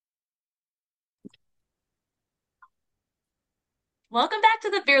Welcome back to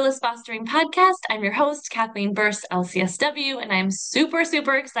the Fearless Fostering Podcast. I'm your host, Kathleen Burst, LCSW, and I'm super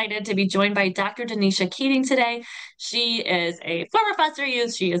excited to be joined by Dr. Danisha Keating today. She is a former foster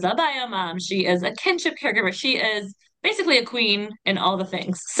youth. She is a bio mom. She is a kinship caregiver. She is basically a queen in all the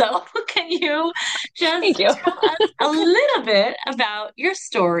things. So, can you just Thank you. tell us a little bit about your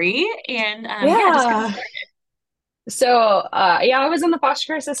story and, just get us Yeah. started? So I was in the foster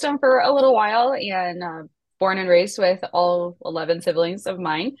care system for a little while and born and raised with all 11 siblings of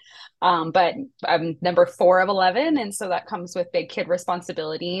mine. But I'm number four of 11. And so that comes with big kid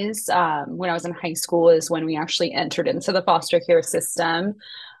responsibilities. When I was in high school is when we actually entered into the foster care system.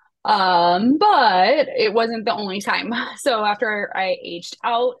 But it wasn't the only time. So after I aged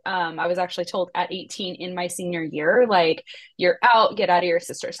out, I was actually told at 18 in my senior year, like, you're out, get out of your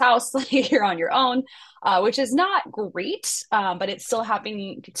sister's house, like you're on your own, which is not great. But it's still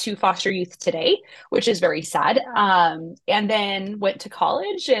happening to foster youth today, which is very sad. And then went to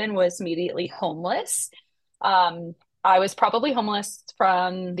college and was immediately homeless. Um, I was probably homeless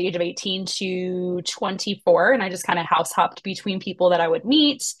from the age of 18 to 24, and I just kind of house hopped between people that I would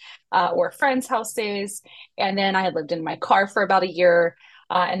meet or friends' houses. And then I had lived in my car for about a year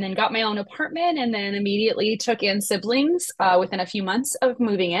and then got my own apartment and then immediately took in siblings within a few months of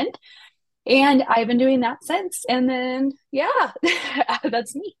moving in. And I've been doing that since. And then, yeah,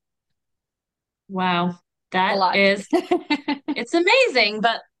 that's me. Wow, A that lot. is, it's amazing.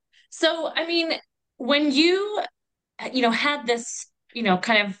 But so, I mean, when you had this,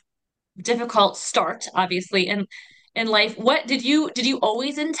 kind of difficult start, obviously, in life. What did you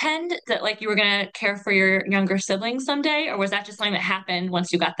always intend that like you were gonna care for your younger siblings someday, or was that just something that happened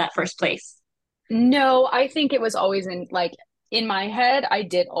once you got that first place? No, I think it was always in my head, I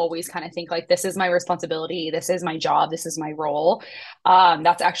did always kind of think like this is my responsibility, this is my job, this is my role.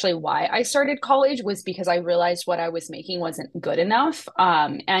 That's actually why I started college was because I realized what I was making wasn't good enough.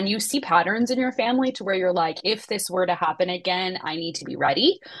 And you see patterns in your family to where you're like, if this were to happen again, I need to be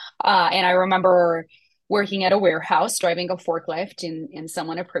ready. And I remember working at a warehouse, driving a forklift, and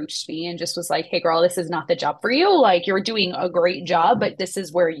someone approached me and just was like, "Hey, girl, this is not the job for you. Like, you're doing a great job, but this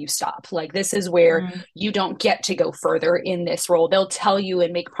is where you stop. Like, this is where Mm, you don't get to go further in this role. They'll tell you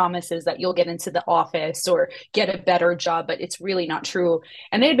and make promises that you'll get into the office or get a better job, but it's really not true."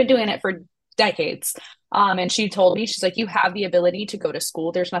 And they had been doing it for decades. And she told me, she's like, "You have the ability to go to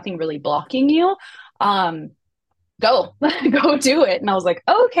school. There's nothing really blocking you. Um, go, go do it." And I was like,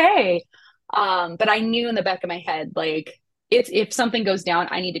 okay. But I knew in the back of my head, like, it's if something goes down,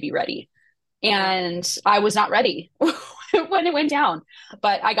 I need to be ready. right. And I was not ready when it went down,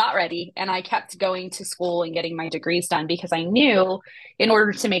 but I got ready and I kept going to school and getting my degrees done because I knew in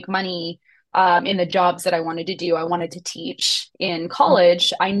order to make money in the jobs that I wanted to do, I wanted to teach in Mm,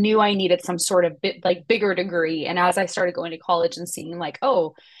 college. I knew I needed some sort of bigger degree. And as I started going to college and seeing like,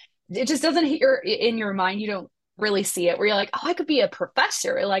 oh, it just doesn't hit your in your mind. You don't really see it where you're like, oh, I could be a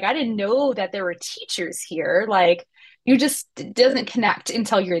professor. Like, I didn't know that there were teachers here. Like, you just it doesn't connect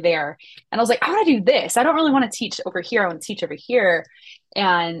until you're there. And I was like, I want to do this. I don't really want to teach over here. I want to teach over here.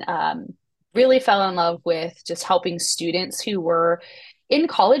 And really fell in love with just helping students who were in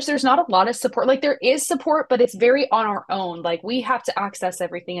college. There's not a lot of support. Like, there is support, but it's very on our own. Like, we have to access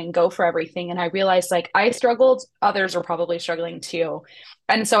everything and go for everything. And I realized like I struggled, others were probably struggling too.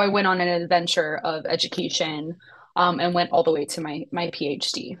 And so I went on an adventure of education and went all the way to my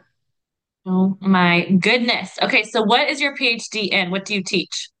PhD. oh my goodness. Okay, so what is your PhD in? What do you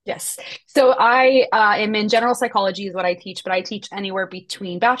teach? Yes. So I am in general psychology is what I teach, but I teach anywhere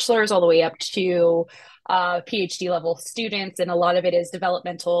between bachelor's all the way up to PhD level students, and a lot of it is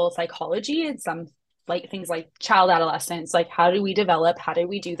developmental psychology and some like things like child adolescence, like how do we develop, how do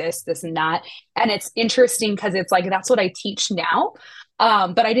we do this and that. And it's interesting because it's like that's what I teach now,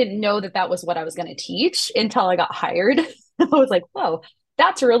 but I didn't know that that was what I was going to teach until I got hired. I was like, whoa,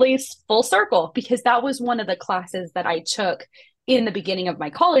 that's really full circle because that was one of the classes that I took in the beginning of my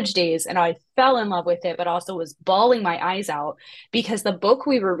college days, and I fell in love with it, but also was bawling my eyes out because the book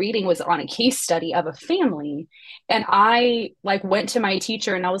we were reading was on a case study of a family. And I like went to my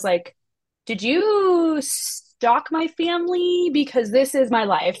teacher and I was like, did you stalk my family? Because this is my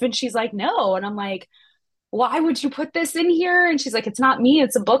life. And she's like, no. And I'm like, why would you put this in here? And she's like, it's not me,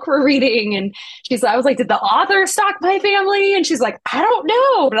 it's a book we're reading. And I was like, did the author stalk my family? And she's like, I don't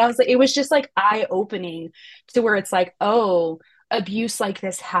know. But I was like, it was just like eye opening to where it's like, oh, abuse like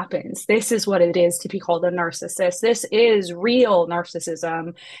this happens. This is what it is to be called a narcissist. This is real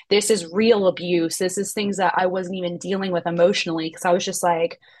narcissism. This is real abuse. This is things that I wasn't even dealing with emotionally because I was just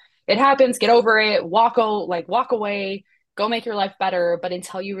like, it happens, get over it, walk away, go make your life better. But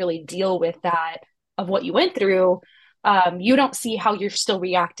until you really deal with that of what you went through, you don't see how you're still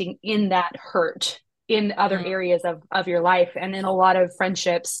reacting in that hurt in other Mm, areas of your life. And in a lot of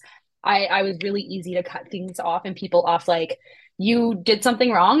friendships, I was really easy to cut things off and people off like, you did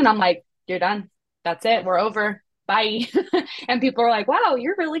something wrong. And I'm like, you're done. That's it. We're mhm. over. Bye. And people are like, wow,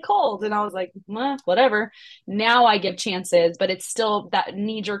 you're really cold. And I was like, well, whatever. Now I give chances, but it's still that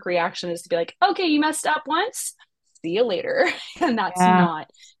knee jerk reaction is to be like, okay, you messed up once. See you later. And that's Yeah.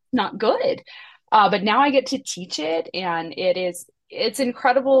 not good. But now I get to teach it, and it's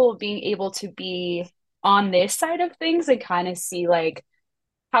incredible being able to be on this side of things and kind of see like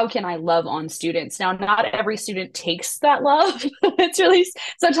how can I love on students. Now, not every student takes that love. It's really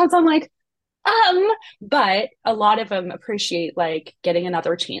sometimes I'm like, um, but a lot of them appreciate like getting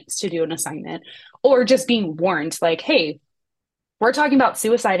another chance to do an assignment or just being warned, like, hey, we're talking about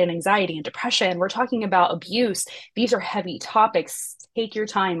suicide and anxiety and depression. We're talking about abuse. These are heavy topics. Take your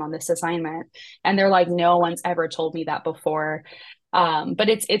time on this assignment. And they're like, no one's ever told me that before. But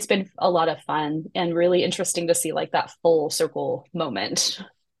it's been a lot of fun and really interesting to see like that full circle moment.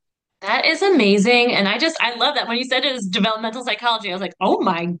 That is amazing. And I love that when you said it was developmental psychology, I was like, oh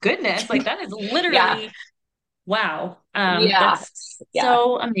my goodness, like that is Yeah. literally wow. Yeah. That's Yeah.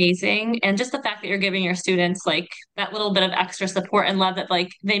 so amazing. And just the fact that you're giving your students like that little bit of extra support and love that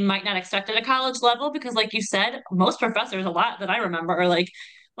like they might not expect at a college level, because like you said, most professors, a lot that I remember are like,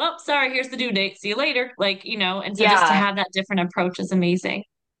 well, sorry, here's the due date. See you later. Like, and so just to Yeah. have that different approach is amazing.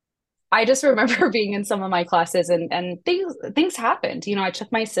 I just remember being in some of my classes and things happened. You know, I took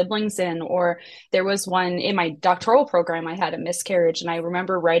my siblings in, or there was one in my doctoral program, I had a miscarriage, and I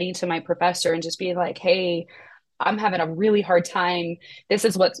remember writing to my professor and just being like, "Hey, I'm having a really hard time. This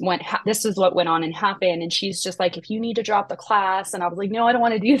is what went on and happened." And she's just like, "If you need to drop the class," and I was like, "No, I don't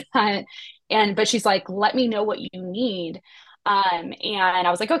want to do that." And but she's like, "Let me know what you need." And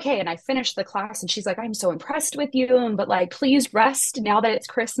I was like, okay. And I finished the class, and she's like, I'm so impressed with you. And but like, please rest now that it's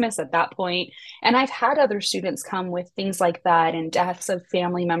Christmas at that point. And I've had other students come with things like that and deaths of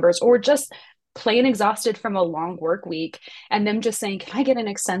family members, or just plain exhausted from a long work week, and them just saying, can I get an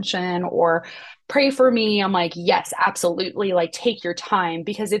extension or pray for me? I'm like, yes, absolutely. Like, take your time,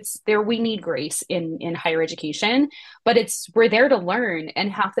 because it's there. We need grace in higher education, but we're there to learn.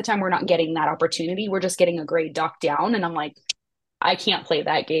 And half the time we're not getting that opportunity. We're just getting a grade docked down. And I'm like, I can't play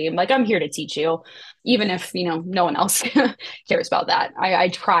that game. Like, I'm here to teach you, even if, no one else cares about that. I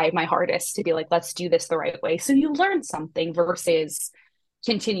try my hardest to be like, let's do this the right way. So you learn something versus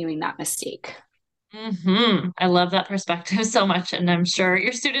continuing that mistake. I love that perspective so much, and I'm sure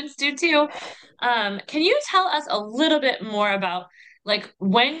your students do too. Can you tell us a little bit more about like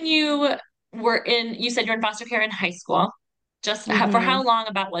when you said you're in foster care in high school, for how Mm-hmm. long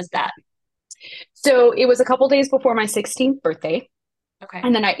about was that? So it was a couple days before my 16th birthday, Okay.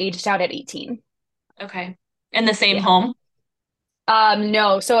 and then I aged out at 18. Okay. In the same Yeah. home?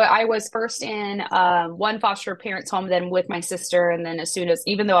 No. So I was first in one foster parents' home, then with my sister, and then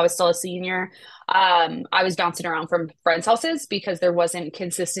even though I was still a senior, I was bouncing around from friends' houses because there wasn't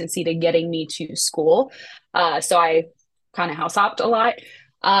consistency to getting me to school. So I kind of house hopped a lot.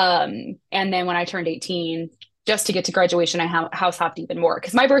 And then when I turned 18, just to get to graduation, I house hopped even more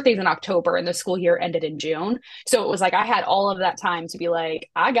because my birthday's in October and the school year ended in June. So it was like I had all of that time to be like,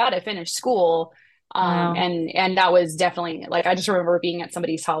 I gotta finish school. Wow. And that was definitely like I just remember being at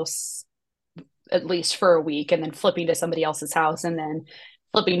somebody's house at least for a week, and then flipping to somebody else's house, and then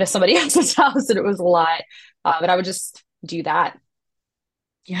flipping to somebody else's house, and it was a lot. But I would just do that.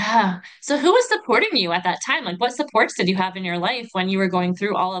 Yeah. So who was supporting you at that time? Like what supports did you have in your life when you were going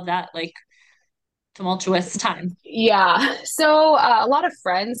through all of that like tumultuous time? Yeah. So a lot of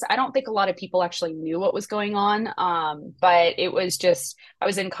friends. I don't think a lot of people actually knew what was going on. But it was just I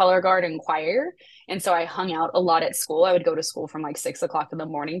was in color guard and choir, and so I hung out a lot at school. I would go to school from like 6 o'clock in the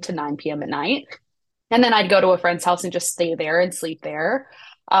morning to 9 p.m. at night. And then I'd go to a friend's house and just stay there and sleep there.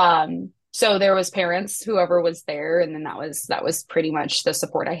 So there was parents, whoever was there, and then that was pretty much the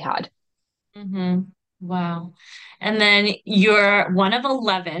support I had. hmm Wow. And then you're one of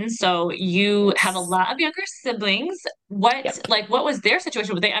 11, so you have a Yes. lot of younger siblings. Yep. What was their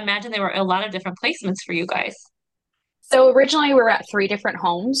situation? Would they I imagine there were a lot of different placements for you guys? So originally we were at three different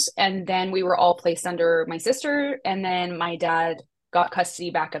homes, and then we were all placed under my sister, and then my dad got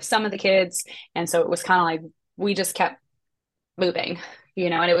custody back of some of the kids, and so it was kind of like we just kept moving,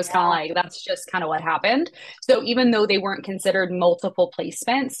 and it was kind of Yeah. like that's just kind of what happened. So even though they weren't considered multiple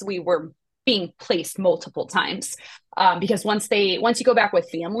placements, we were being placed multiple times. Because once you go back with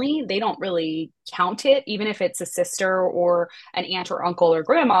family, they don't really count it, even if it's a sister or an aunt or uncle or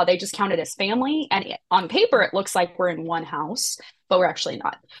grandma, they just count it as family. And on paper, it looks like we're in one house, but we're actually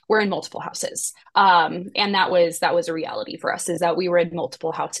not. We're in multiple houses. And that was a reality for us, is that we were in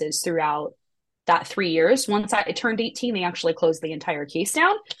multiple houses throughout that 3 years. Once I turned 18, they actually closed the entire case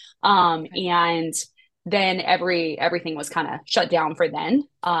down. Okay. And then everything was kind of shut down for then.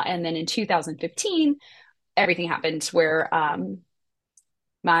 And then in 2015, everything happened where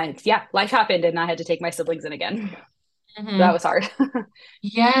my yeah, life happened and I had to take my siblings in again. That Hmm. was hard.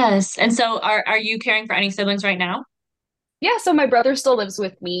 Yes. And so are you caring for any siblings right now? Yeah, so my brother still lives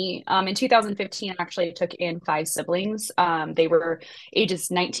with me. In 2015, I actually took in five siblings. They were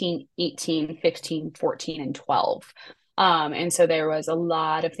ages 19, 18, 15, 14, and 12. And so there was a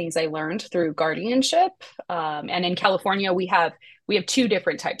lot of things I learned through guardianship. And in California, we have two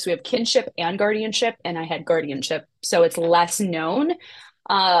different types. We have kinship and guardianship, and I had guardianship. So it's less known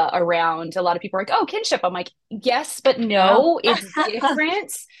around. A lot of people are like, "Oh, kinship." I'm like, "Yes, but Wow. no, it's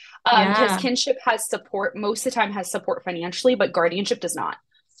different." Because Yeah. kinship has support, most of the time has support financially, but guardianship does not.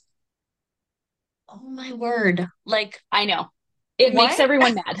 Oh my word. Like, I know. It makes what?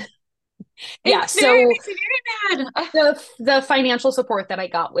 everyone mad. Yeah. It So makes me very mad. Ugh. the financial support that I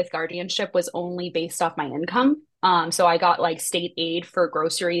got with guardianship was only based off my income. So I got like state aid for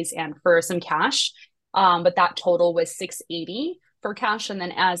groceries and for some cash. But that total was 680 for cash. And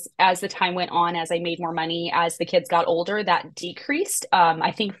then as the time went on, as I made more money, as the kids got older, that decreased.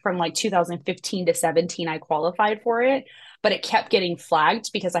 I think from like 2015 to 17, I qualified for it, but it kept getting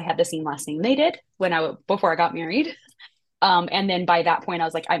flagged because I had the same last name they did before I got married. And then by that point, I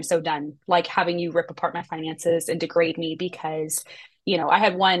was like, I'm so done, like having you rip apart my finances and degrade me because, I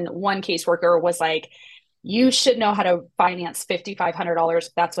had one caseworker was like, you should know how to finance $5,500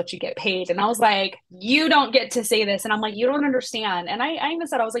 if that's what you get paid. And I was like, you don't get to say this. And I'm like, you don't understand. And I even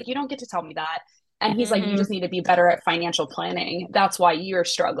said, I was like, you don't get to tell me that. And he's like, you Hmm. just need to be better at financial planning. That's why you're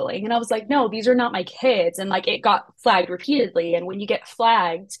struggling. And I was like, no, these are not my kids. And like it got flagged repeatedly. And when you get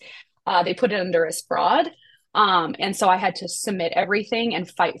flagged, they put it under as fraud. And so I had to submit everything and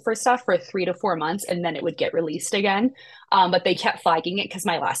fight for stuff for 3 to 4 months, and then it would get released again. But they kept flagging it because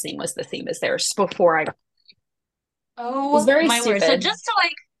my last name was the same as theirs before I got. It was Oh very my word. So stupid. just to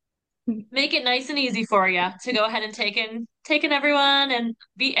like make it nice and easy for you to go ahead and taken everyone and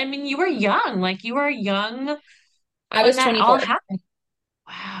be, I mean, you were young I when was that all 24. happened.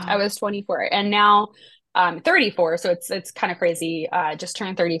 I Wow. was 24, and now I'm 34. So it's kind of crazy. Just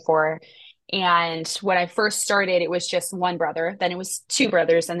turned 34. And when I first started, it was just one brother, then it was two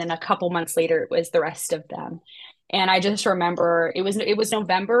brothers, and then a couple months later, it was the rest of them. And I just remember it was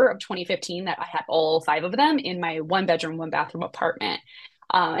November of 2015 that I had all five of them in my one bedroom, one bathroom apartment.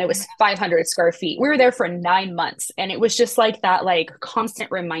 It was 500 square feet. We were there for 9 months, and it was just like that, like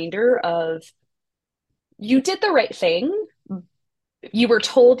constant reminder of you did the right thing. You were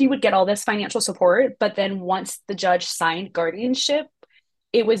told you would get all this financial support, but then once the judge signed guardianship,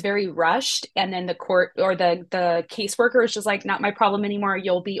 it was very rushed, and then the court or the caseworker is just like, not my problem anymore,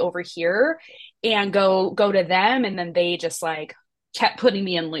 you'll be over here, and go to them, and then they just like kept putting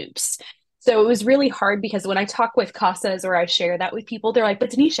me in loops. So it was really hard because when I talk with casas or I share that with people, they're like,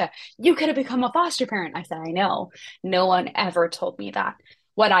 but Danisha, you could have become a foster parent. I said, I know, no one ever told me that.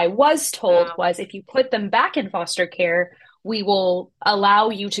 What I was told Wow. was, if you put them back in foster care, we will allow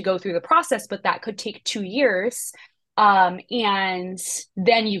you to go through the process, but that could take 2 years. And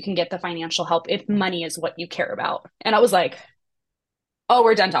then you can get the financial help if money is what you care about. And I was like, oh,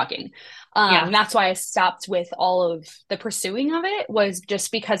 we're done talking. Yeah. That's why I stopped with all of the pursuing of it, was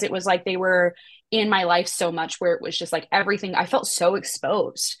just because it was like they were in my life so much where it was just like everything. I felt so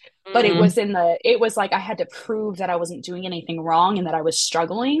exposed, but Mm. it was like I had to prove that I wasn't doing anything wrong and that I was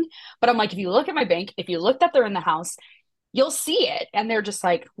struggling. But I'm like, if you look at my bank, if you look that they're in the house, you'll see it. And they're just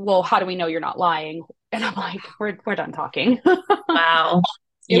like, well, how do we know you're not lying? And I'm like, we're done talking. Wow.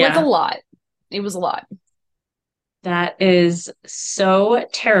 It was a Yeah. lot. It was a lot. That is so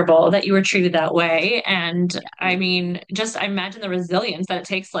terrible that you were treated that way. And Yeah. I mean, just I imagine the resilience that it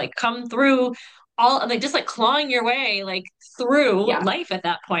takes to like come through all like just like clawing your way like through Yeah. life at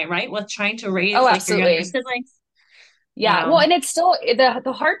that point, right? With trying to Oh, raise like your younger absolutely. siblings. Yeah. Well, Wow. and it's still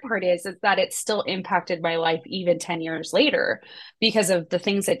the hard part is that it still impacted my life even 10 years later because of the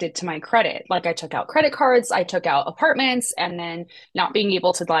things it did to my credit. Like I took out credit cards, I took out apartments, and then not being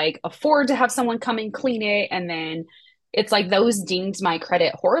able to like afford to have someone come and clean it. And then it's like those dinged my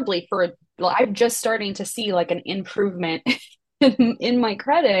credit horribly for, well, I'm just starting to see like an improvement in my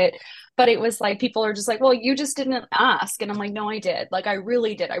credit. But it was like people are just like, well, you just didn't ask. And I'm like, no, I did. Like I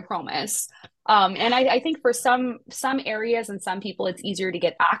really did, I promise. And I think for some areas and some people, it's easier to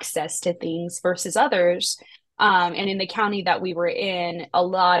get access to things versus others. And in the county that we were in, a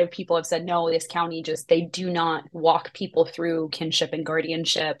lot of people have said, no, this county just, they do not walk people through kinship and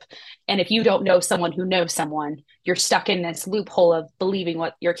guardianship. And if you don't know someone who knows someone, you're stuck in this loophole of believing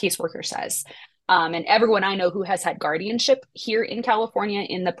what your caseworker says. And everyone I know who has had guardianship here in California,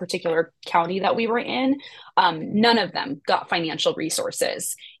 in the particular county that we were in, none of them got financial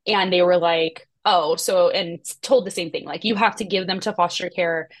resources. And they were like, oh, so, and told the same thing, like you have to give them to foster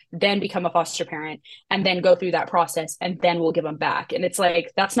care, then become a foster parent, and then go through that process, and then we'll give them back. And it's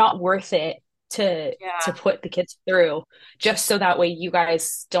like, that's not worth it to Yeah, put the kids through just so that way you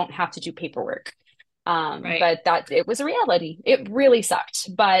guys don't have to do paperwork. right. But that it was a reality. It really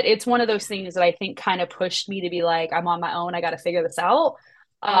sucked. But it's one of those things that I think kind of pushed me to be like, I'm on my own. I got to figure this out.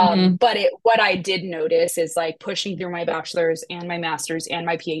 Hmm. But what I did notice is like pushing through my bachelor's and my master's and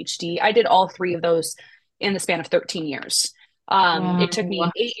my PhD. I did all three of those in the span of 13 years. It took Wow.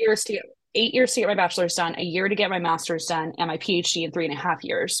 me 8 years to get 8 years to get my bachelor's done, a year to get my master's done, and my PhD in 3.5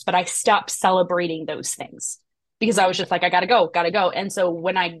 years. But I stopped celebrating those things because I was just like, I gotta go, gotta go. And so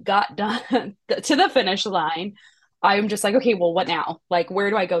when I got done to the finish line, I'm just like, okay, well, what now? Like, where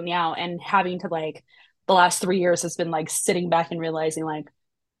do I go now? And having to like the last 3 years has been like sitting back and realizing like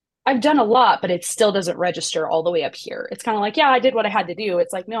I've done a lot, but it still doesn't register all the way up here. It's kind of like, yeah, I did what I had to do.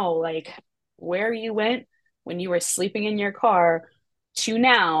 It's like, no, like where you went when you were sleeping in your car to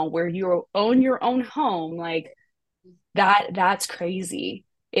now where you own your own home, like that's crazy.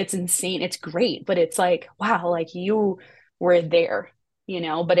 It's insane. It's great, but it's like, wow, like you were there,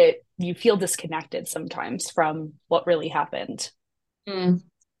 but you feel disconnected sometimes from what really happened. Mm.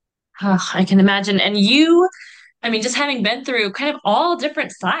 I can imagine. And you, I mean, just having been through kind of all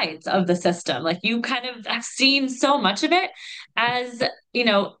different sides of the system, like you kind of have seen so much of it as, you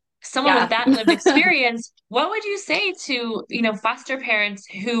know, someone with Yeah. that lived experience, what would you say to, foster parents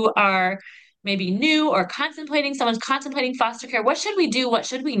who are maybe new or contemplating, someone's contemplating foster care? What should we do? What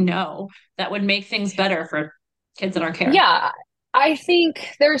should we know that would make things better for kids in our care? Yeah, I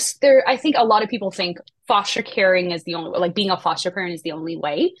think I think a lot of people think foster caring is the only like being a foster parent is the only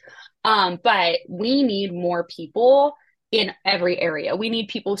way. But we need more people in every area. We need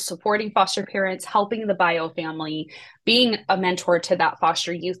people supporting foster parents, helping the bio family, being a mentor to that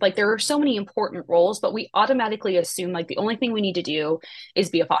foster youth. Like there are so many important roles, but we automatically assume like the only thing we need to do is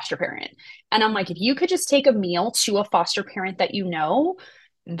be a foster parent. And I'm like, if you could just take a meal to a foster parent that you know,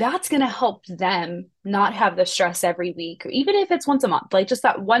 that's going to help them not have the stress every week, even if it's once a month, like just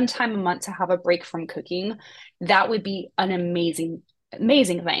that one time a month to have a break from cooking. That would be an amazing,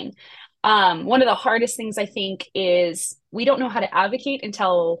 amazing thing. One of the hardest things I think is we don't know how to advocate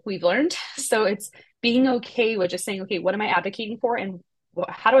until we've learned. So it's being okay with just saying, okay, what am I advocating for? And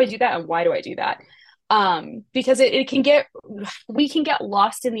how do I do that? And why do I do that? Because it can we can get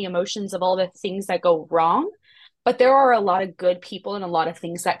lost in the emotions of all the things that go wrong, but there are a lot of good people and a lot of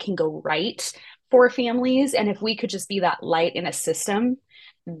things that can go right for families. And if we could just be that light in a system,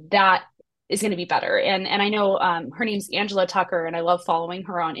 that is going to be better. And I know her name's Angela Tucker, and I love following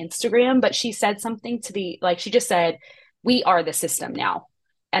her on Instagram. But she said something to the like she just said, "We are the system now."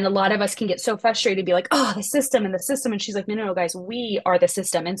 And a lot of us can get so frustrated and be like, oh, the system and the system. And she's like, no, no, no, guys, we are the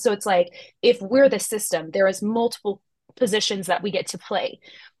system. And so it's like, if we're the system, there is multiple positions that we get to play.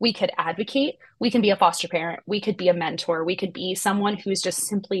 We could advocate, we can be a foster parent, we could be a mentor, we could be someone who's just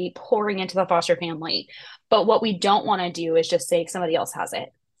simply pouring into the foster family. But what we don't want to do is just say somebody else has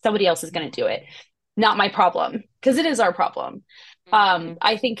it. Somebody else is going to do it. Not my problem, because it is our problem. Mhm.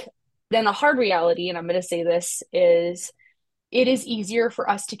 I think then the hard reality, and I'm going to say this, is it is easier for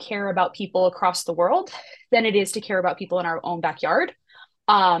us to care about people across the world than it is to care about people in our own backyard.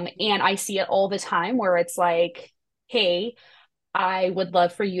 And I see it all the time where it's like, hey, I would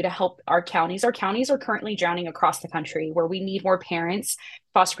love for you to help our counties. Our counties are currently drowning across the country where we need more parents,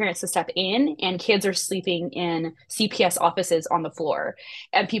 foster parents to step in, and kids are sleeping in CPS offices on the floor.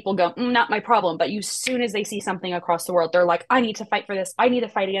 And people go, not my problem. But as soon as they see something across the world, they're like, I need to fight for this. I need to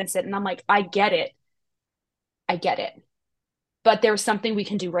fight against it. And I'm like, I get it. I get it. But there's something we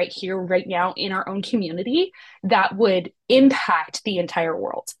can do right here, right now in our own community that would impact the entire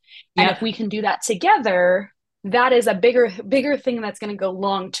world. And if Yep. we can do that together, that is a bigger thing that's going to go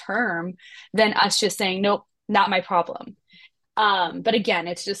long term than us just saying, nope, not my problem. But again,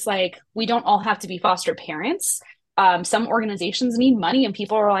 it's just like we don't all have to be foster parents. Some organizations need money, and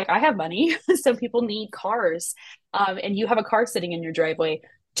people are like, I have money. Some people need cars, and you have a car sitting in your driveway.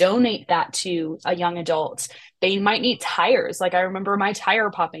 Donate that to a young adult. They might need tires. Like I remember my tire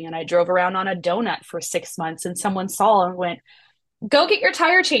popping, and I drove around on a donut for 6 months, and someone saw and went, go get your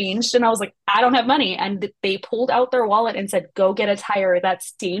tire changed. And I was like, I don't have money. And they pulled out their wallet and said, go get a tire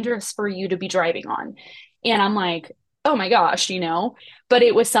that's dangerous for you to be driving on. And I'm like, oh my gosh, but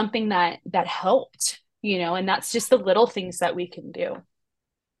it was something that helped, and that's just the little things that we can do.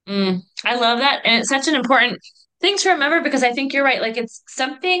 I love that. And it's such an important thing to remember because I think you're right. Like it's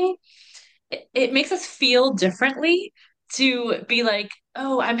something, it makes us feel differently to be like,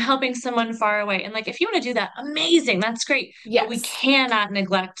 oh, I'm helping someone far away. And like, if you want to do that, amazing, that's great. But we Yes. cannot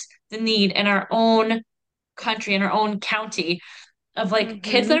neglect the need in our own country, in our own county of like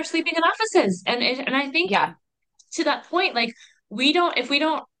kids that Hmm. are sleeping in offices. And I think Yeah. to that point, like if we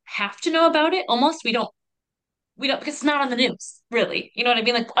don't have to know about it, almost we don't because it's not on the news, really. You know what I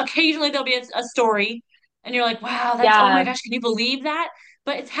mean? Like occasionally there'll be a story and you're like, wow, that's oh my Yeah. gosh, can you believe that?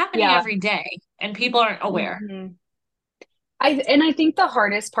 But it's happening Yeah. every day and people aren't aware. Hmm. I think the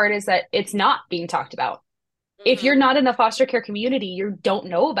hardest part is that it's not being talked about. If you're Hmm. not in the foster care community, you don't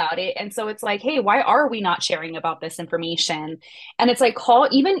know about it. And so it's like, hey, why are we not sharing about this information? And it's like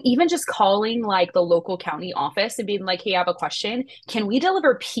even just calling like the local county office and being like, hey, I have a question. Can we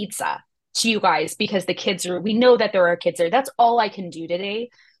deliver pizza to you guys? Because we know that there are kids there. That's all I can do today.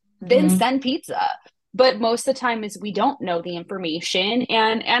 Then Hmm. send pizza. But most of the time is we don't know the information.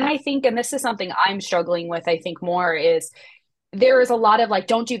 And I think, and this is something I'm struggling with, I think more is there is a lot of like,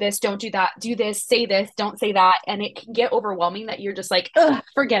 don't do this, don't do that, do this, don't say that. And it can get overwhelming that you're just like, ugh,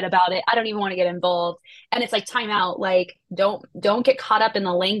 forget about it. I don't even want to get involved. And it's like time out. Like, don't get caught up in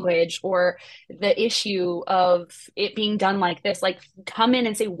the language or the issue of it being done like this. Like come in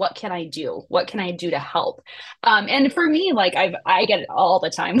and say, what can I do? What can I do to help? And for me, like I get it all the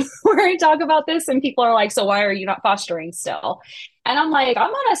time where I talk about this and people are like, so why are you not fostering still? And I'm like,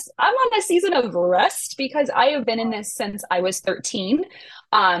 I'm on a season of rest because I have been in this since I was 13,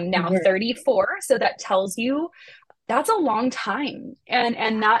 now Mhm. 34. So that tells you that's a long time.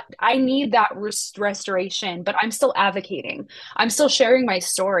 And that I need that restoration, but I'm still advocating. I'm still sharing my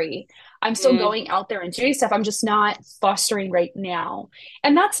story. I'm still Mm, going out there and doing stuff. I'm just not fostering right now.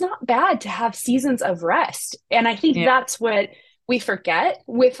 And that's not bad to have seasons of rest. And I think yeah. that's what we forget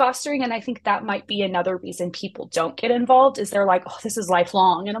with fostering. And I think that might be another reason people don't get involved is they're like, oh, this is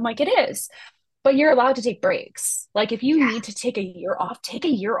lifelong. And I'm like, it is, but you're allowed to take breaks. Like if you need to take a year off, take a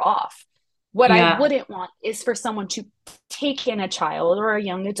year off. What I Yeah. wouldn't want is for someone to take in a child or a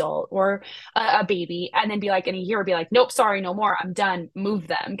young adult or a baby and then be like in a year be like, nope, sorry, no more, I'm done, move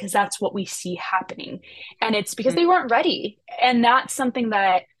them, because that's what we see happening. And it's because Mm, they weren't ready. And that's something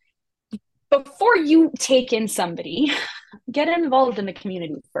that before you take in somebody, get involved in the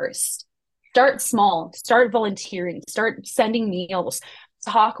community first. Start small, start volunteering, start sending meals,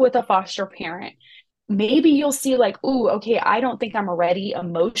 talk with a foster parent. Maybe you'll see, like, ooh, okay, I don't think I'm ready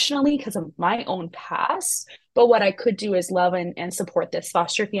emotionally because of my own past. But what I could do is love and support this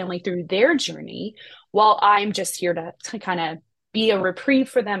foster family through their journey while I'm just here to kind of be a reprieve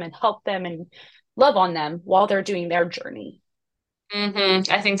for them and help them and love on them while they're doing their journey.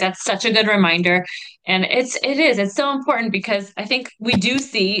 I think that's such a good reminder. And it's so important because I think we do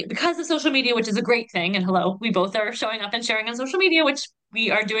see, because of social media, which is a great thing, and hello, we both are showing up and sharing on social media, which we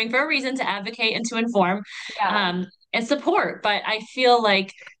are doing for a reason to advocate and to inform, Yeah, and support. But I feel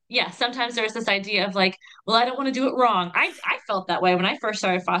like, yeah, sometimes there's this idea of like, well, I don't want to do it wrong. I felt that way when I first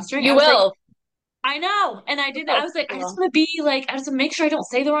started fostering. I you was like, will. I know. And I was like, I just Well, want to be like, I just want to make sure I don't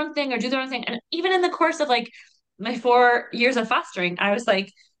say the wrong thing or do the wrong thing. And even in the course of like my 4 years of fostering, I was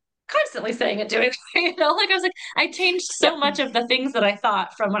like constantly saying it, doing, like I was like, I changed so yep. much of the things that I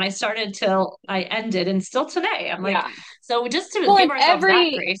thought from when I started till I ended. And still today, I'm like, Yeah. so just to Well, give and ourselves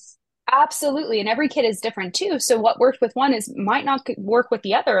that grace. absolutely. And every kid is different too. So what worked with one is might not work with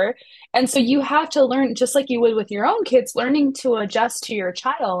the other. And so you have to learn, just like you would with your own kids, learning to adjust to your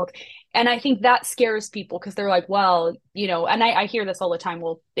child. And I think that scares people because they're like, well, and I hear this all the time.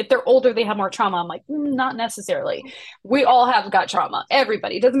 Well, if they're older, they have more trauma. I'm like, not necessarily. We all have got trauma.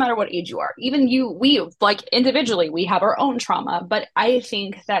 Everybody, it doesn't matter what age you are. Even you, we like individually, we have our own trauma. But I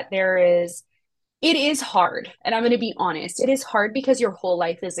think that it is hard. And I'm going to be honest. It is hard because your whole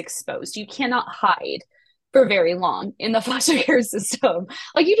life is exposed. You cannot hide for very long in the foster care system.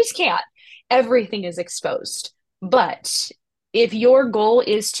 Like you just can't. Everything is exposed. But if your goal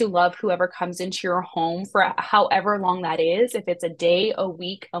is to love whoever comes into your home for however long that is, if it's a day, a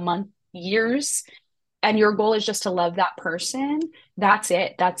week, a month, years, and your goal is just to love that person, that's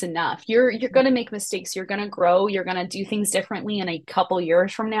it. That's enough. You're going to make mistakes. You're going to grow. You're going to do things differently in a couple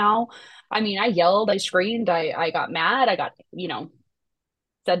years from now. I mean, I yelled, I screamed, I got mad, I got,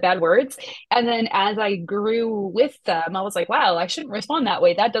 said bad words. And then as I grew with them, I was like, wow, I shouldn't respond that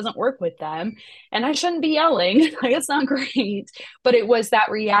way. That doesn't work with them. And I shouldn't be yelling. Like, it's not great. But it was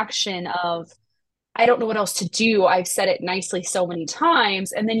that reaction of, I don't know what else to do. I've said it nicely so many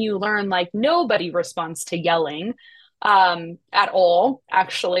times. And then you learn like nobody responds to yelling at all,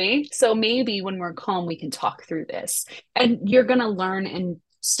 actually. So maybe when we're calm, we can talk through this. And you're going to learn and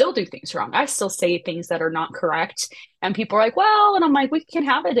still do things wrong. I still say things that are not correct. And people are like, well, and I'm like, we can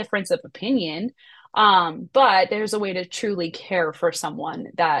have a difference of opinion. But there's a way to truly care for someone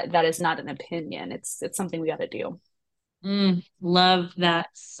that is not an opinion. It's something we got to do. Love that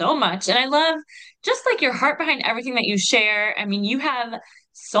so much. And I love just like your heart behind everything that you share. I mean, you have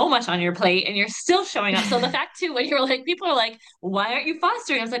so much on your plate and you're still showing up. So the fact too, when you're like, people are like, why aren't you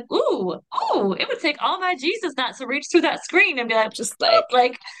fostering? I was like, ooh, it would take all my Jesus not to reach through that screen and be like, Just "Oh," like,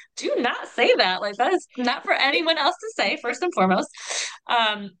 like, do not say that. Like that is not for anyone else to say, first and foremost.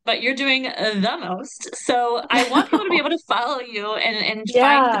 But you're doing the most. So I want people to be able to follow you and find the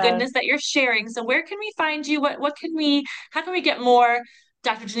yeah. goodness that you're sharing. So where can we find you? What can we how can we get more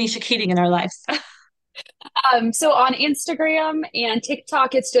Dr. Danisha Keating in our lives? So on Instagram and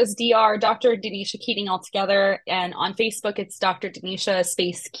TikTok, it's just Dr. Denisha Keating altogether. And on Facebook, it's Dr. Denisha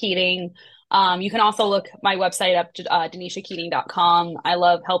space Keating. You can also look my website up, DenishaKeating.com. I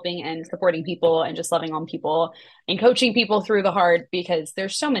love helping and supporting people and just loving on people and coaching people through the hard because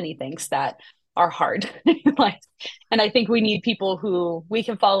there's so many things that are hard in life. And I think we need people who we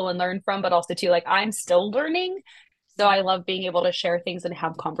can follow and learn from, but also too, like I'm still learning. So I love being able to share things and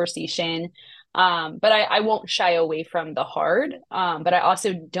have conversation. But I won't shy away from the hard. But I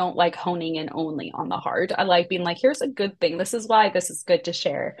also don't like honing in only on the hard. I like being like, here's a good thing. This is why this is good to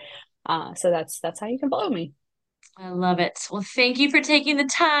share. So that's how you can follow me. I love it. Well, thank you for taking the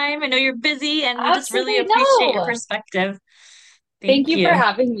time. I know you're busy and we just really Absolutely appreciate your no. perspective. Thank Thank you for you.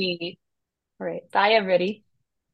 having me. All right. Bye, everybody.